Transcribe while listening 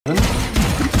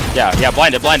Yeah,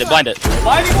 blind it. Blinding,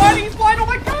 he's blind, oh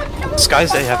my god!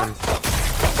 Sky's A heaven.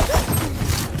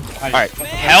 Alright,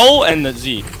 hell and the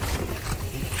Z.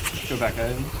 Go back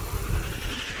ahead.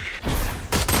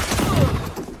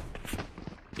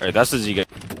 Alright, that's the Z guy.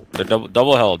 They're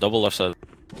double hell, double left side.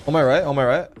 On my right, on my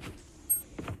right.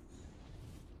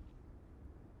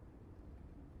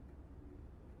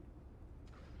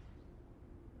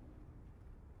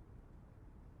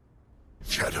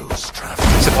 Shadows travel.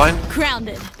 Is it blind?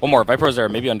 Grounded. One more, Viper's there,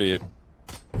 maybe under you.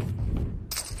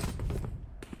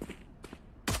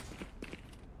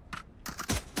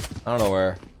 I don't know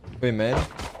where. Wait, man.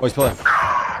 Oh, he's pillar.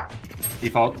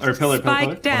 Default, or pillar.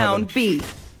 Spike down B.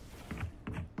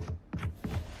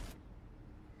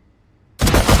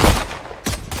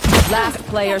 Last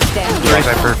player standing. Right,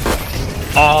 Viper.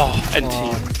 Oh, and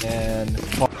And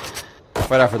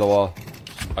right after the wall.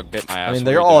 I bit my ass. I mean,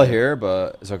 they're all here,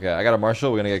 but it's okay. I got a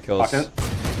Marshall. We're gonna get kills. Pocket.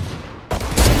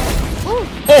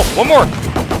 Oh, one more.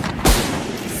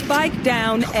 Spike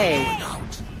down A.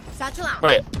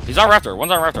 Wait, he's on Raptor.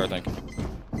 One's on Raptor, I think.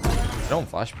 Don't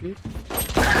flash peek.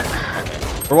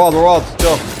 We're walled. We're walled.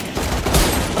 Chill.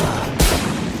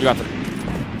 You got the.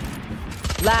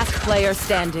 Last player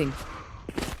standing.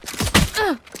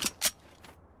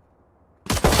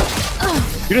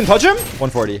 You didn't touch him?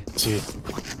 140. Dude.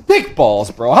 Big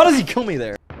balls, bro. How does he kill me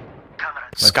there?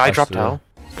 Sky Nice dropped through. hell.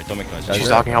 Wait, don't make noise. She's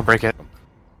talking, I'll break it.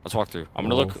 Let's walk through. I'm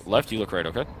gonna look left, you look right,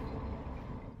 okay?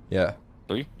 Yeah.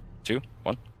 3, 2,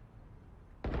 1.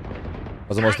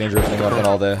 That's the most dangerous thing I've done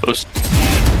all day.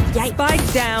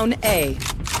 Spike down A.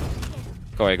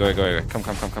 Go away. Come.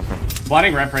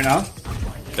 Blinding ramp right now.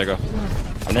 There you go.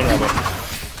 I'm in elbow.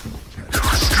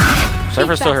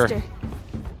 Cypher's still here.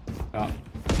 Oh.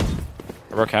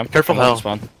 I broke cam. Careful, Come on, hell.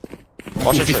 spawn.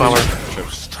 Watch it, flower.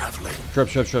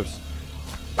 Trips.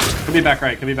 Could be back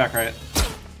right.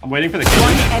 I'm waiting for the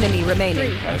One kill. enemy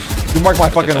remaining. You mark my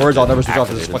fucking words, I'll never switch off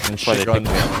this fucking Why they shit gun.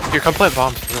 picked me up. Here, come plant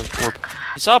bombs.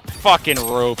 He's up fucking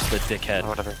ropes, the dickhead. Oh,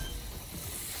 whatever.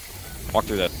 Walk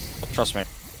through that. Trust me.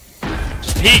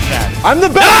 Just peek that. I'm the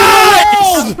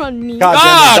best in the From me. world!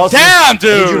 God God damn, I need you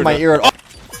in dude! my ear at all.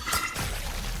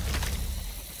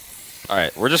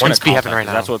 Alright, we're just One's gonna B heaven contact, right 'cause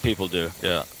now. That's what people do.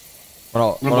 Yeah.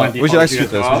 No, I'm blind we should default,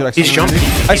 execute you this. guys We go should He's execute jumping.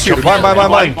 this. Execute. Blind.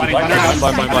 Blind.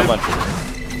 Blind.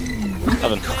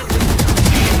 Heaven.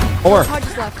 One more.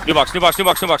 New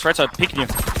box, right side, peeking you.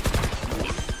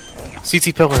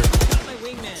 CT pillar.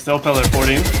 Still pillar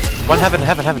 40. One heaven.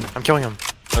 I'm killing him. Oh,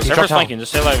 He Cypher's dropped hell. flanking,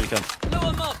 just stay alive if you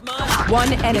can.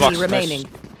 One enemy box, nice. remaining.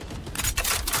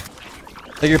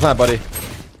 Take your plant, buddy.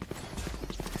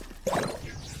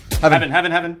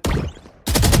 Heaven.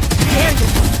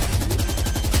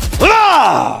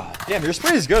 Ah! Damn, your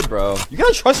spray is good, bro. You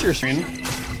gotta trust your screen.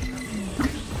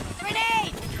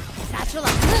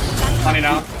 Funny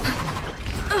now.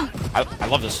 I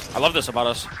love this. I love this about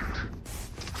us.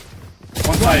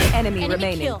 One side. Enemy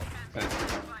remaining.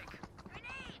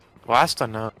 Last, I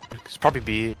know. It's probably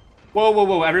B.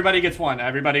 Whoa. Everybody gets one.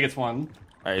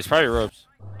 Alright, he's probably ropes.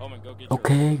 Omen, go get yours.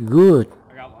 Okay, good.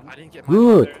 I got one. I didn't get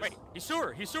Good. Wait, he's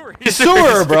sewer. He's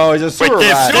sewer, bro. He's a sewer Wait,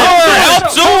 rat.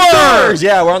 help sewer!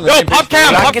 Yeah, we're on the Yo, same pop page.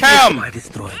 cam, pop cam!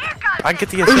 I can get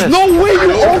the assist. There's no way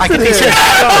you I ulted can get the it. assist.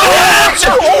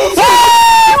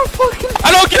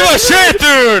 I don't give a shit,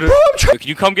 dude! Can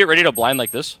you come get ready to blind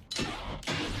like this?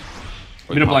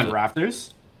 You gonna blind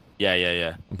rafters?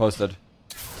 Yeah. I'm posted.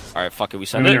 Alright, fuck it, we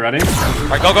send When it. you're ready?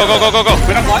 Alright, go.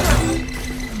 Wait, I'm blind.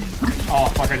 Oh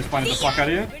fuck! I just blinded the fuck out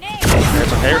of you.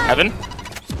 It's okay, Heaven.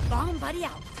 Bomb buddy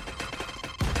out.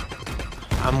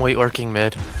 I'm late lurking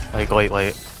mid. Like, late.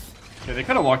 Yeah, they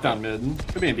could have walked down mid.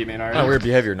 Could be in B main already. Kind of weird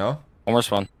behavior, no? One more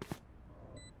spawn.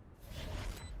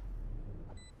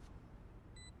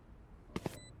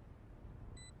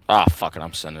 Ah, fuck it,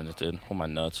 I'm sending it, dude. Hold my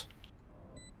nuts.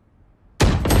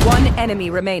 One enemy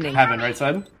remaining. Heaven, right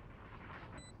side.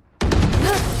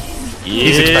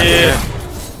 He's expecting it.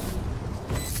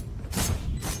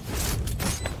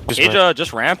 Age,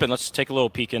 just ramp and let's take a little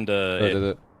peek into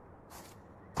it.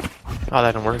 Oh,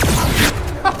 that didn't work.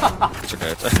 It's okay.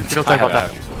 You don't talk about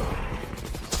that.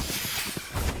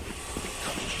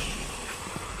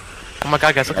 Oh my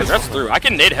god, guys, look at That's this. through. I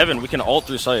can nade Heaven. We can ult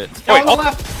through sight. Oh, Wait, on the ult.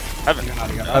 left. Heaven.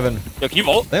 Evan. Yo, can you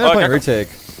ult? I think they're playing retake.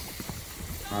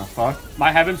 Oh fuck.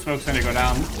 My Heaven smoke's gonna go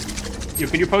down. Yo,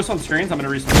 can you post on screens? I'm gonna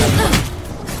resmoke that.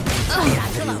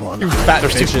 You fat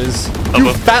bitches.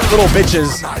 You fat little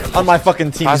bitches on my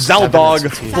fucking team. Last 7 ZEllDOG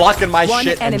minutes. blocking my One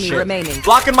shit and enemy shit. remaining.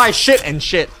 Blocking my shit and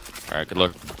shit. Alright, good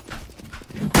luck.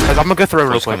 Guys, I'm gonna go throw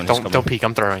real He's quick. coming, he's coming. Don't peek,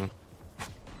 I'm throwing.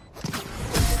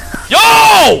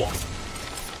 Yo!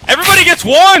 Everybody gets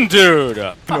one, dude!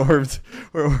 We're orbed.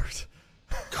 We're orbed.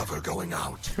 Cover going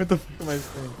out. What the fuck am I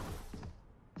saying?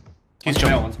 He's One's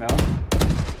male, jumping. one's male.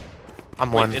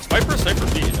 I'm Wait, one. it's Viper, Cypher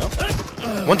B, you know?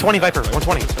 120 Viper.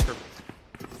 120.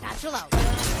 Satchel out.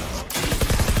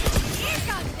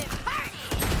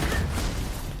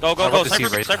 Go, go, I'd go. love to see Cypher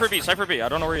B, Raid. Cypher B, Cypher B. I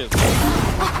don't know where he is.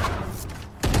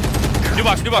 New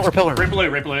box, new box. Or pillar. Right below,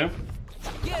 right below.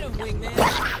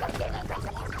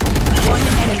 One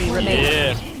enemy remaining.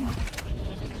 Yeah.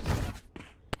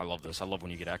 I love this. I love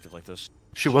when you get active like this.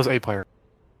 She was A player.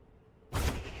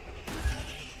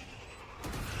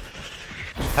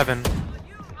 Heaven.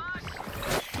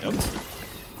 Yep.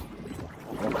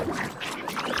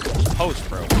 Post,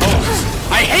 bro.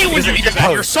 Post. I hate when you do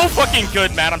that. You're so fucking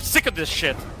good, man. I'm sick of this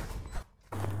shit.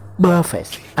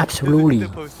 Perfect. Absolutely.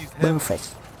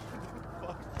 Perfect.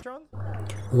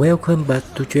 Welcome back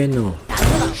to channel.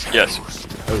 Yes.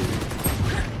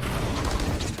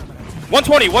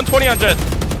 120 on Jett.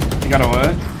 You got a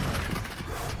what?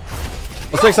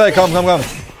 Let's take side. Come.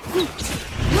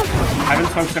 Ivan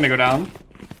smoke's gonna go down.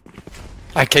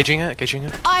 Caging it.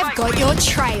 I've got your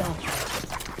trail.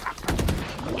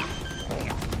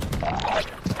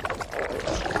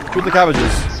 Shoot the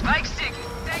cabbages.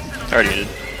 Already did.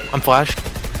 I'm flashed.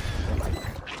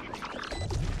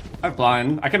 I have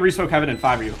blind. I can re-smoke heaven in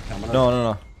 5 of you.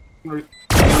 No. Re-smoke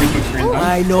screen.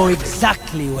 I know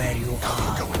exactly where you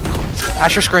are.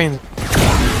 Asher screen.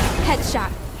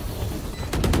 Headshot.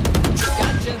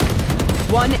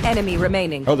 One enemy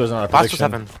remaining. Oh, there's not a Last was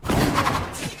prediction. heaven.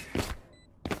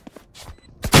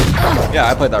 Yeah,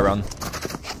 I played that round.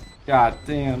 God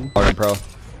damn. Alright, pro.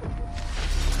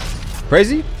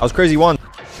 Crazy? I was crazy one.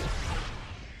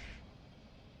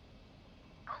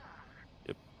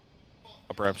 Yep.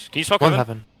 Upper amps. Can you smoke One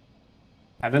heaven?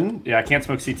 heaven. Heaven? Yeah, I can't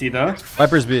smoke CT though.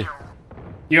 Viper's B.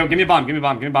 Yo, give me a bomb,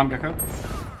 Gecko.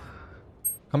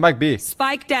 Come back B.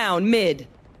 Spike down mid.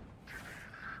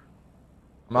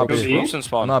 I'm not Go B. B. Ropes and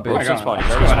spawn. I'm not B. Oh my Ropes and God. spawn. Go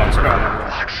He's already ahead, spawned. go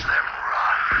ahead.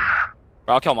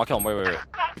 I'll kill him. Wait.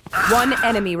 One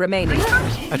enemy remaining.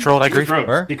 I trolled. I He was agree. ropes.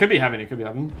 Where? He could be heaven.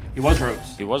 He was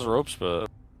ropes. He was ropes, but...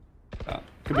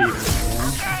 Could be even.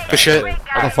 Good shit. What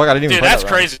the fuck? I didn't even Dude, play that's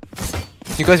that round.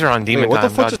 crazy. You guys are on demon Wait, what the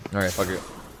time. fuck? God. Alright, fuck it.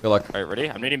 Good luck. Alright, ready?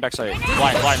 I'm needing backside.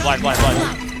 Blind.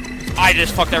 I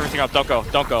just fucked everything up. Don't go.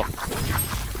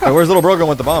 Hey, where's little bro going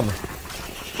with the bomb?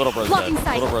 Little bro's Blocking dead.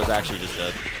 sight. Little bro's actually just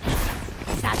dead.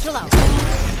 Satchel out.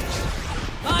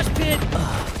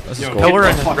 This is Yo, cool. Pillar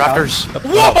and Fuck Raptors.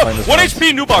 Whoa! Find this 1 one.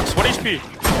 HP, new box. 1 HP.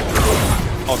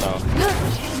 Oh no.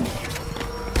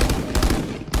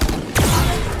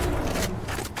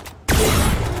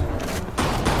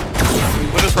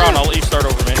 Win this round, I'll let you start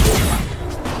over me.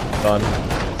 Done.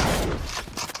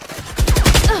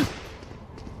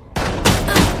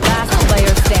 Last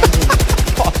player standing.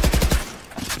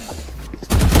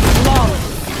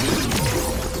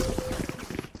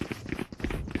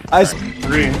 Flawless.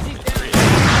 Three. Go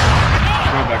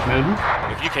back mid.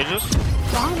 If you cages,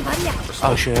 Wrong buddy out.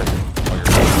 Oh shit.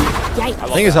 Yikes. I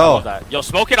love Thing is that, I hell. love that. Yo,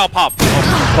 smoke it, I'll pop.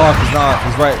 Fuck, he's not.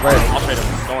 He's right. I'll trade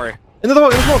him. Don't worry. Into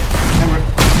the smoke.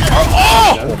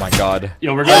 Oh! Oh my god.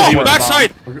 Yo, we're gonna Oh, be with the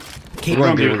backside! bomb. We're gonna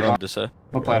going be B. with We're the going. Just say.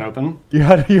 We'll plan open. You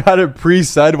had it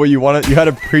pre-said what you wanted. You had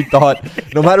a pre-thought.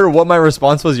 No matter what my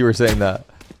response was, you were saying that.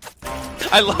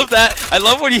 I love that. I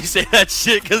love when you say that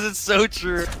shit because it's so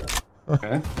true.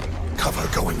 Okay. Cover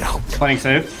going out. Playing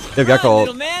safe. They have Gecko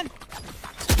ult.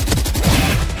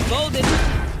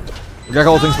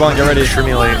 Gecko ulting spawn. Get ready.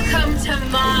 Tremulate.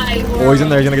 Oh, he's in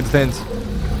there. He's gonna get the tenz.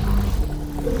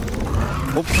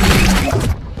 Oh.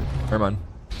 Never mind.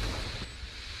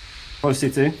 Close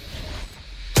CT.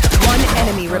 One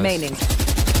enemy remaining.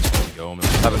 Go, man.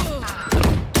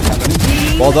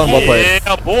 Well done. Well played.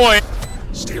 Yeah, boy.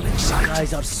 Stealing sight.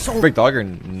 Guys are so Break dog or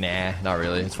nah? Not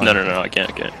really. It's fine. No, I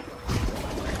can't.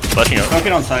 Flashing out.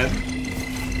 Smoking on site.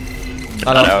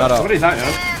 Not out. Not out. Somebody's out, yo.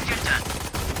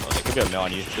 Oh, there could be a mill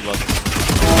on you. Good luck.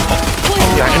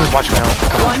 Yeah, I can just watch him out.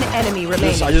 One enemy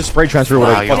remaining. I just spray transfer with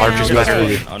Wow, a you fucking are just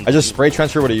USB. I just spray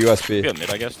transfer with a Could be USB. a mid,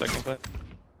 I guess, technically.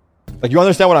 Like you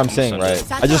understand what I'm saying, right?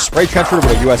 I just spray transfer with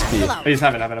a USB. He's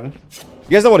heaven. You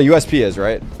guys know what a USB is,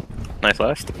 right? Nice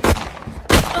last.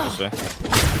 So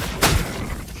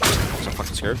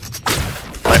fucking scared.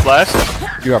 Nice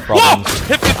last. You have Whoa! problems.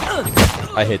 Hit me.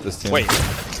 I hate this team. Wait.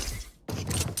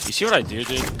 You see what I do,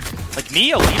 dude? Like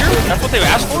me, a leader? That's what they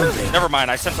asked for? Never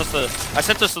mind. I sent us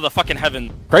to the fucking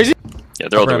heaven. Crazy? Yeah,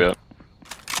 they're all the way up.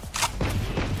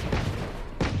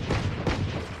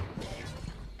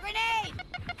 Grenade.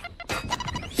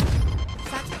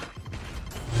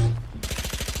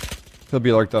 He'll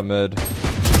be lurked up mid.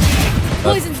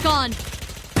 Poison's gone.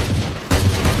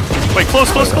 Wait,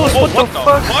 close. What the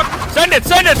fuck? Send it!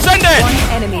 Send it! Send One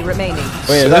it! enemy remaining.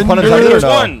 Wait, is that pun intended or There's no?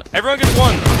 one. Everyone gets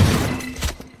one.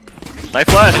 Nice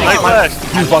flash, nice flash.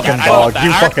 You fucking I love dog. that.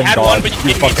 You I fucking had dog. one, but you You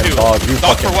gave me fucking two. dog. You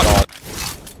Dog for fucking what? dog.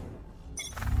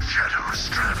 Shadows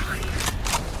traveling.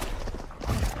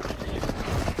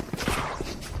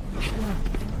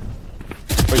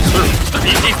 Wait, sir.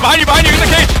 He's behind you, in the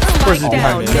cage! Of course he's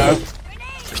behind me. Down.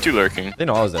 There's two lurking. They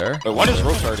know I was there. Wait, one is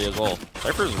ropes already as well.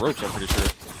 Cypher is ropes, I'm pretty sure.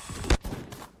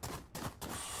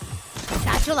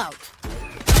 Satchel out.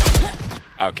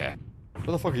 Okay.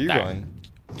 Where the fuck are you Back. going?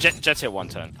 Jets hit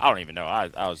 110. I don't even know. I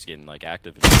was getting like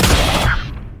active.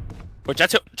 But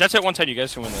Jets hit 110. You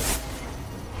guys can win this.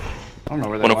 I don't know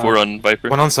where they 104 on Viper.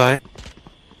 One on site.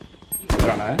 I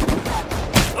don't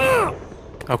know.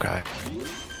 Okay.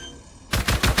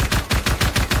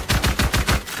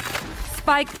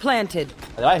 Spike planted.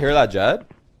 Did I hear that, Jed?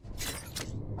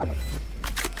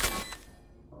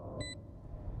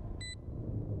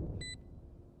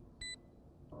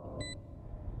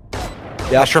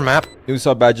 Yeah, Sure map. new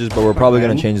sub badges, but we're probably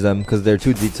gonna change them because they're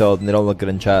too detailed and they don't look good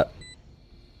in chat.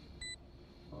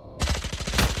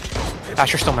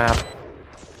 Asher still map.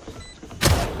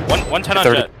 110 on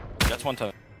 30. Jet. That's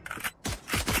 110.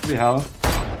 See how?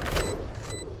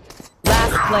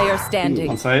 Last player standing.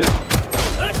 On site.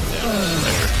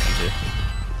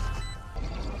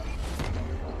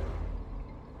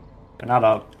 They're not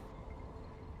up.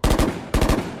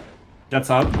 Jet's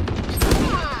up.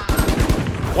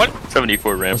 What?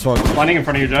 74 I'm ramp. smoked. Landing in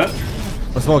front of you, Jet.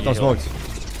 I'm smoked. I'm smoked.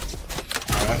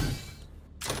 Alright.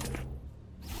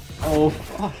 Oh,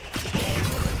 fuck.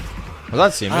 Was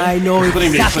that see me? I know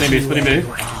Splitting B, exactly splitting B, splitting B.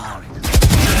 where you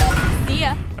are. See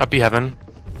ya. Up B heaven.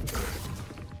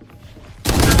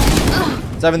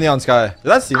 70 on Sky. Did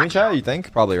that see me, chat? You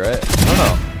think? Probably, right? I don't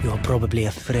know. You're probably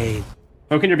afraid.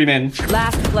 Poking your B main.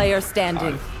 Last player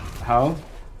standing. How?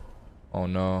 Oh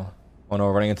no. Oh no,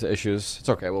 we're running into issues. It's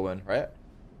okay, we'll win, right?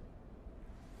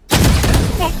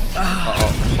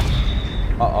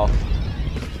 Uh-oh.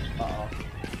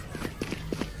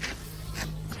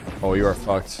 Oh, you are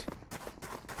fucked.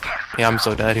 Yeah, I'm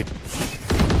so dead.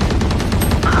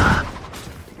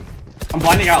 I'm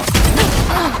blinding out.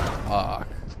 Fuck.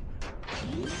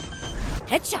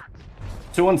 Headshot.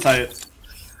 2 on site.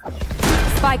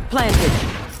 Spike planted.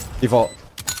 Default.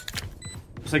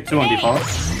 It's like 2 on default.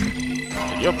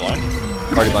 You have blind.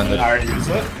 Already blinded. I already used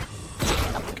it.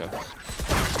 Okay.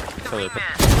 Totally.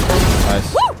 Nice.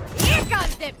 Here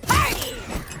comes the party.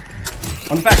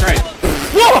 One's back right.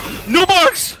 Whoa! No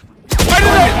box!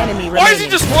 Enemy Why is he remaining.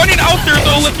 just running out there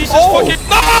though? Like he's just fucking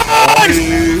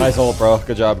nice! Nice ult, bro.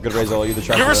 Good job. Good raise ult. You the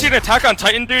You ever tracker. seen Attack on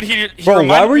Titan, dude? He Bro, why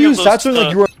reminded were me you of those, saturating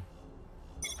like you were?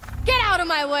 Get out of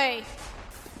my way.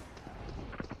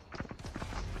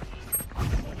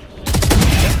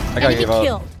 I gotta Enemy give up.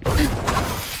 kill.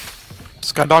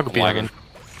 SkyDOG I'm B lagging. heaven.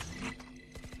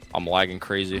 I'm lagging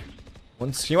crazy.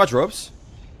 Can you watch ropes?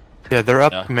 Yeah, they're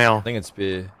up Yeah. I male. think it's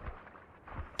B.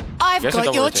 I've You guys can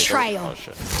got double your rotate, don't- trail. Oh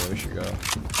shit. Yeah, we should go.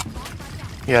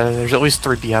 Yeah, there's at least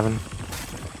 3 B heaven.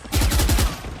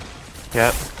 Yeah.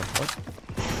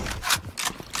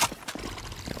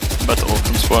 About to ult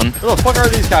from spawn. Where the fuck are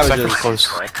these Cypher's cabbages? close.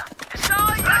 I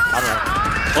don't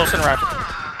know. Close and rapid.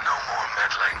 No more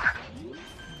meddling.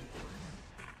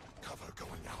 Cover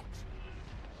going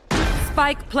out.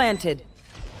 Spike planted.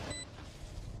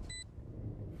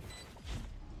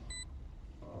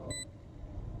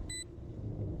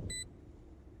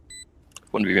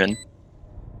 One B in.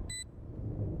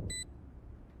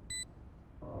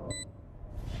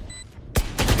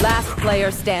 Last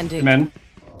player standing. Men.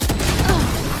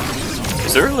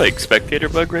 Is there like spectator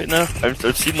bug right now?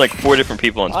 I've seen like 4 different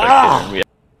people on spectator. And we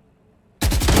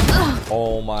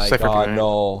Oh my Cypher god, grenade.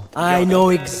 no. I know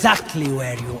exactly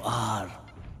where you are.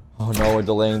 Oh no, we're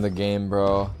delaying the game,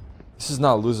 bro. This is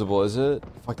not losable, is it?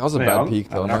 Fuck, that was a Yeah, bad peak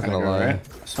though, I'm not gonna go, lie.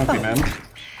 right? Smoky man.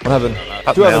 What happened?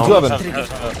 Up 2 heaven, male. 2 heaven.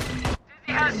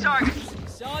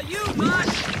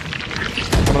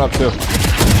 Coming up 2.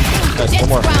 Nice, Jet's one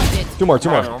more. grounded. 2 more, 2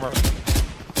 more. Are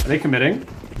they committing?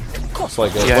 Looks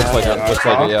like it, Yeah. looks like it, looks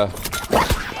like it, yeah.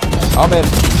 I'm in.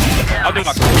 I'll do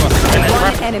box. And then One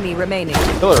rapid. enemy remaining.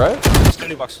 Kill it, right? Just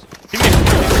do box. Give me a-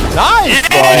 Nice,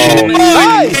 bro!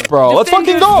 Nice, bro! Let's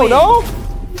fucking go, no?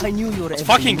 I knew you were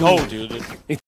Fucking go, dude.